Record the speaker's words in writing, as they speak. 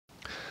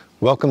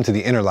Welcome to the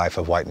inner life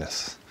of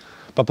whiteness.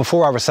 But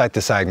before I recite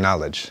this, I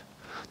acknowledge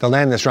the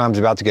land this rhyme's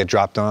about to get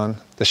dropped on,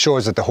 the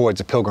shores that the hordes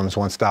of pilgrims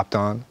once stopped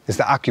on, is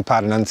the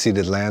occupied and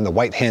unceded land, the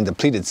white hand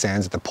depleted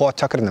sands at the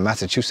Pawtucket and the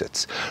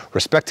Massachusetts.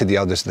 Respect to the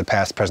elders of the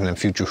past, present, and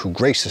future who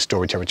grace the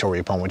story territory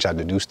upon which I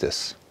deduce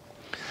this.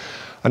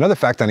 Another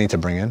fact I need to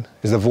bring in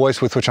is the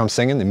voice with which I'm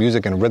singing, the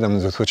music and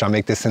rhythms with which I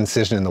make this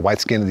incision in the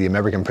white skin of the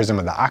American prism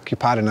are the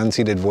occupied and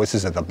unceded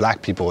voices of the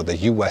black people of the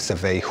US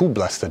of A who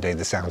blessed the day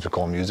the sounds we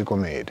call music were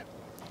made.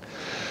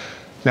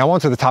 Now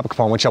on to the topic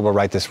upon which I will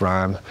write this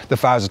rhyme. The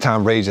fires of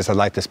time rage as I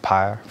light this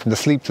pyre. From the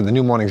sleep to the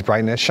new morning's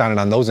brightness, shining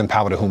on those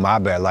empowered to whom I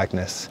bear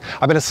likeness.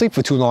 I've been asleep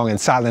for too long in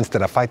silence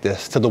that I fight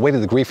this, till the weight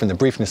of the grief and the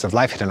briefness of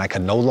life hit and I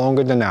can no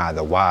longer deny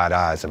the wide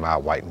eyes of my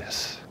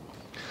whiteness.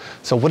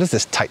 So what is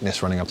this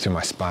tightness running up through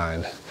my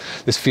spine?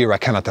 This fear I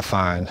cannot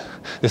define,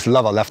 this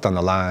love I left on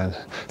the line.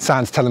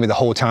 Signs telling me the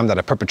whole time that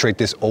I perpetrate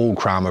this old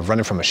crime of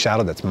running from a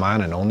shadow that's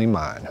mine and only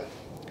mine.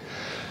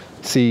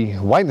 See,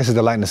 whiteness is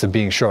the lightness of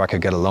being sure I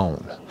could get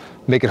alone.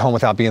 Make it home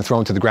without being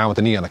thrown to the ground with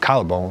a knee on the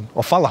collarbone,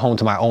 or follow home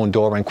to my own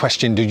door and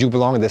question, do you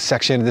belong in this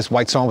section, this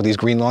white song with these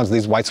green lawns,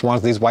 these white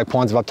swans, these white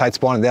pawns of uptight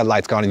spawn, and their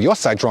lights gone, and your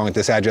sight's wrong at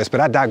this address,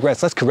 but I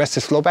digress. Let's caress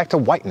this flow back to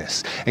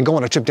whiteness, and go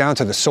on a trip down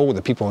to the soul of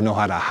the people who know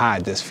how to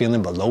hide this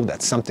feeling below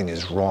that something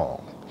is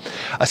wrong.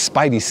 A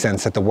spidey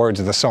sense that the words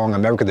of the song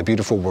America the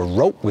Beautiful were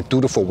wrote with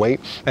dutiful weight,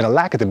 and a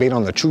lack of debate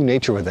on the true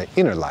nature of the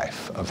inner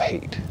life of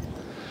hate.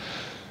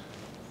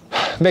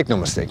 Make no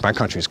mistake, my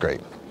country's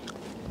great.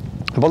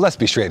 But let's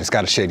be straight, it's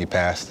got a shady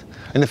past.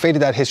 And the fate of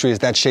that history is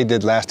that shade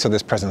did last till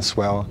this present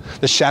swell.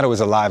 The shadow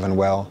is alive and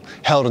well,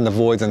 held in the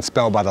voids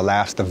unspelled by the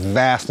last, the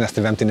vast nest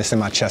of emptiness in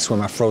my chest where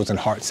my frozen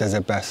heart says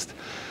it best.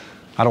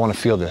 I don't want to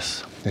feel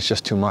this, it's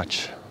just too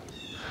much.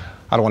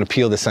 I don't want to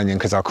peel this onion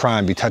because I'll cry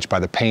and be touched by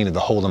the pain of the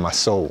hole in my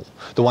soul,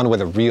 the one where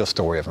the real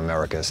story of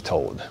America is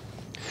told.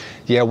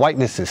 Yeah,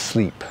 whiteness is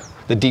sleep,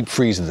 the deep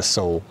freeze of the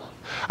soul.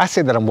 I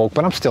say that I'm woke,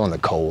 but I'm still in the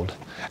cold.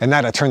 At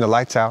night I turn the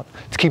lights out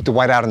to keep the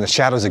white out in the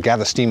shadows that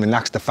gather steam and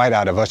knocks the fight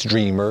out of us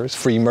dreamers,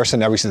 free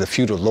mercenaries of the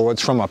feudal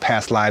lords from our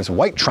past lives.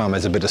 White trauma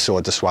is a bitter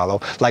sword to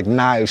swallow, like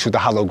knives through the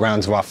hollow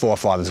grounds of our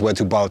forefathers, words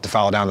who borrowed to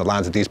follow down the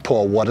lines of these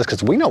poor waters,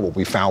 because we know what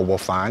we found we'll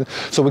find.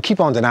 So we keep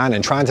on denying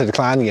and trying to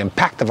decline the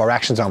impact of our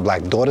actions on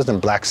black daughters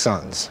and black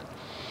sons.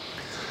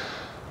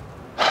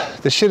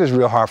 This shit is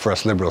real hard for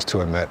us liberals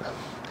to admit.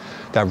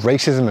 That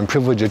racism and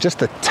privilege are just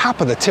the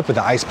top of the tip of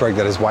the iceberg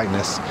that is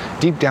whiteness.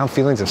 Deep down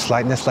feelings of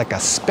slightness, like a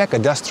speck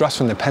of dust thrust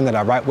from the pen that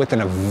I write with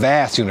in a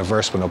vast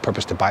universe with no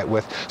purpose to bite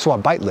with. So I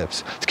bite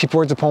lips to keep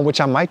words upon which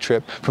I might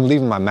trip from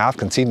leaving my mouth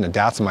conceding the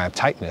doubts of my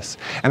uptightness.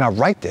 And I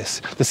write this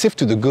to sift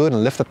through the good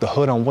and lift up the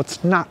hood on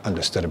what's not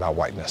understood about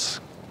whiteness.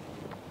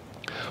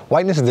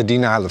 Whiteness is the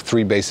denial of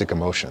three basic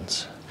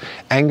emotions: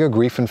 anger,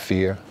 grief, and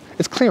fear.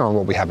 It's clear on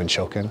what we have been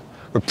choking.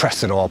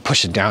 Repress it all,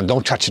 push it down,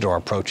 don't touch it or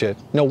approach it.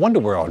 No wonder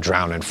we're all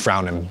drowning,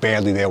 frowning,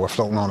 barely there we're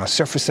floating on a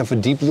surface of a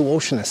deep blue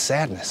ocean of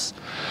sadness.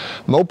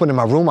 Moping in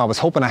my room, I was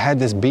hoping I had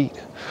this beat.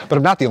 But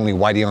I'm not the only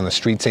whitey on the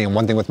street saying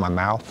one thing with my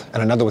mouth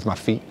and another with my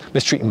feet,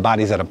 mistreating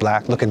bodies that are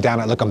black, looking down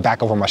at, looking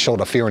back over my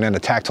shoulder, fearing an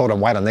attack, told I'm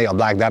white and they are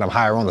black, that I'm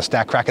higher on the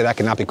stack, cracker that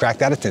cannot be cracked,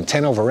 that it's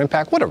intent over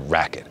impact. What a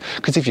racket.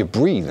 Because if you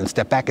breathe and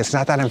step back, it's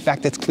not that, in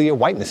fact, it's clear.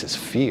 Whiteness is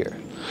fear,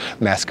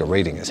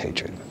 masquerading as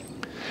hatred.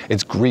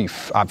 It's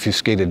grief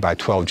obfuscated by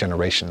 12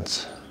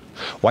 generations.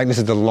 Whiteness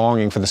is the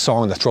longing for the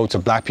song in the throats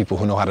of black people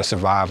who know how to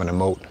survive and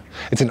emote.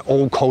 It's an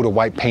old coat of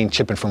white paint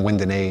chipping from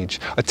wind and age,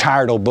 a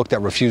tired old book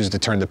that refuses to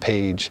turn the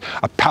page,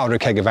 a powder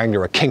keg of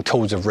anger, a kinked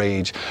toes of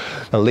rage,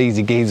 the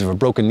lazy gaze of a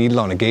broken needle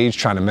on a gauge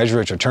trying to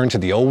measure its return to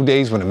the old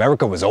days when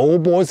America was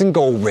old boys and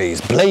gold rays,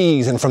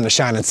 blazing from the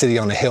shining city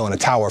on the hill in a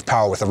tower of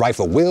power with a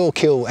rifle will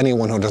kill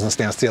anyone who doesn't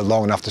stand still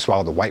long enough to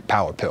swallow the white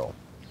power pill.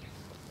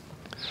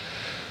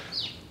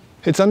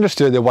 It's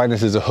understood that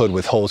whiteness is a hood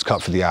with holes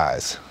cut for the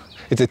eyes.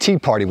 It's a tea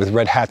party with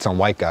red hats on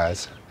white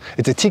guys.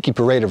 It's a tiki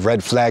parade of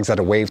red flags that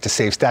are waved to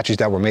save statues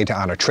that were made to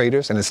honor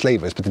traitors and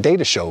enslavers. But the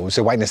data shows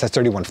that whiteness has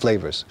 31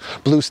 flavors.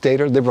 Blue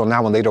stater, liberal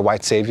now and later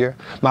white savior.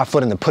 My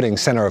foot in the pudding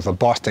center of a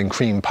Boston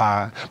cream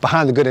pie.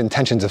 Behind the good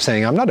intentions of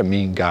saying I'm not a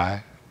mean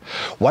guy.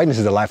 Whiteness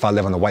is the life I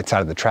live on the white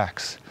side of the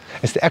tracks.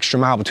 It's the extra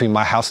mile between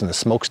my house and the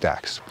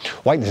smokestacks.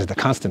 Whiteness is the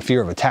constant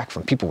fear of attack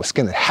from people with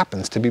skin that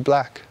happens to be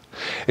black.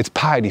 It's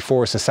piety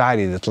for a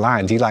society that's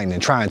lying, delighting,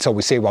 and trying, so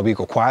we say while we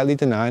go quietly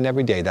denying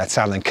every day that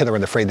silent killer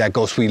and afraid that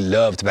ghost we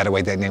love to better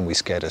way that name we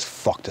scared as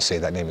fuck to say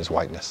that name is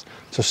whiteness.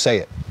 So say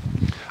it.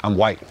 I'm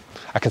white.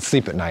 I can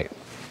sleep at night.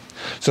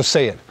 So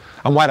say it.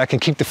 I'm white, I can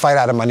keep the fight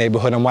out of my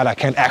neighborhood. I'm white, I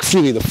can act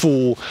freely the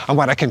fool. I'm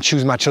white, I can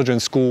choose my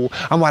children's school.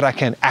 I'm white, I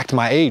can act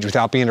my age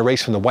without being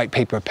erased from the white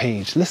paper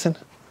page. Listen.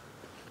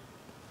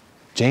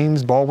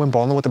 James Baldwin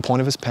balling with the point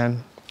of his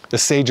pen. The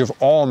sage of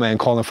all men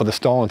calling for the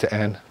storm to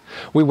end.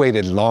 We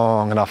waited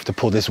long enough to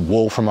pull this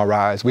wool from our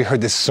eyes. We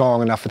heard this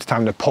song enough, it's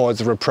time to pause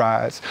the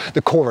reprise.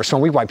 The chorus,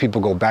 when we white people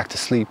go back to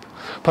sleep.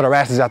 Put our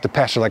asses out to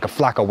pasture like a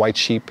flock of white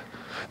sheep.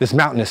 This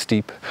mountain is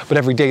steep, but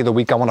every day of the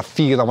week I want to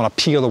feel, I want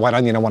to peel the white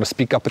onion, I want to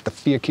speak up, but the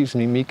fear keeps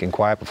me meek and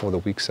quiet before the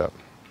week's up.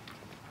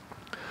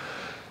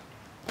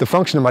 The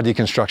function of my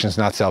deconstruction is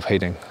not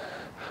self-hating,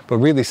 but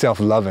really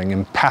self-loving,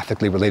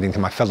 empathically relating to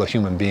my fellow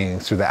human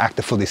beings through the act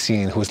of fully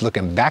seeing who is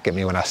looking back at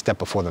me when I step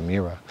before the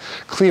mirror.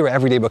 Clearer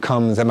every day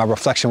becomes that my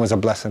reflection was a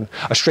blessing,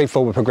 a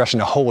straightforward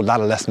progression, a whole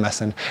lot of less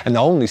messing, and the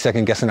only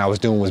second guessing I was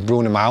doing was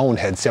brewing in my own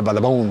head, set by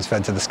the bones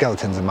fed to the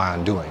skeletons of my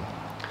undoing.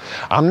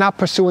 I'm not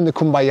pursuing the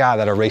kumbaya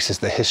that erases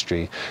the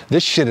history.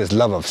 This shit is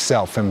love of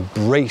self,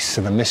 embrace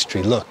of the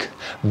mystery. Look,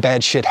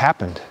 bad shit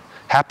happens,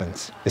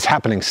 it's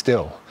happening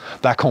still.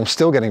 Black homes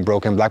still getting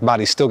broken, black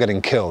bodies still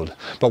getting killed.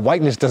 But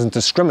whiteness doesn't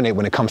discriminate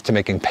when it comes to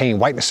making pain.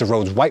 Whiteness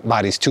erodes white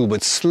bodies too,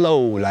 but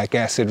slow like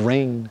acid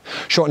rain.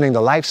 Shortening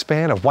the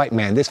lifespan of white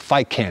man, this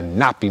fight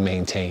cannot be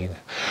maintained.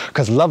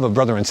 Cause love of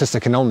brother and sister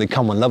can only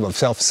come when love of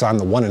self is on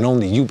the one and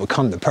only you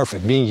become the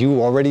perfect being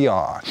you already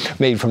are.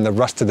 Made from the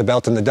rust to the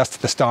belt and the dust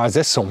to the stars,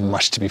 there's so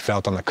much to be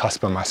felt on the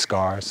cusp of my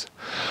scars.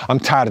 I'm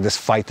tired of this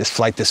fight, this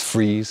flight, this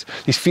freeze.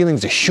 These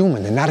feelings are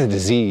human and not a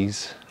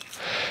disease.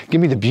 Give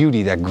me the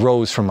beauty that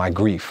grows from my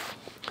grief,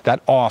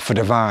 that awe for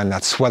divine,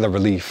 that swell of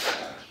relief.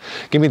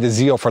 Give me the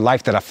zeal for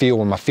life that I feel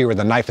when my fear of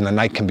the knife and the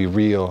night can be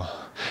real.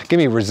 Give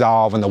me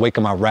resolve in the wake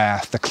of my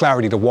wrath, the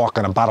clarity to walk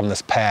on a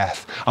bottomless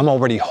path. I'm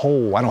already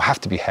whole, I don't have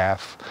to be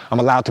half. I'm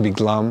allowed to be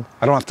glum,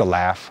 I don't have to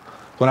laugh.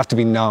 Don't have to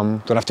be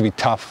numb, don't have to be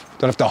tough.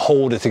 Don't have to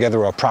hold it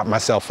together or prop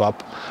myself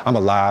up. I'm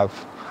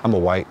alive, I'm a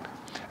white,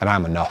 and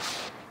I'm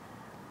enough.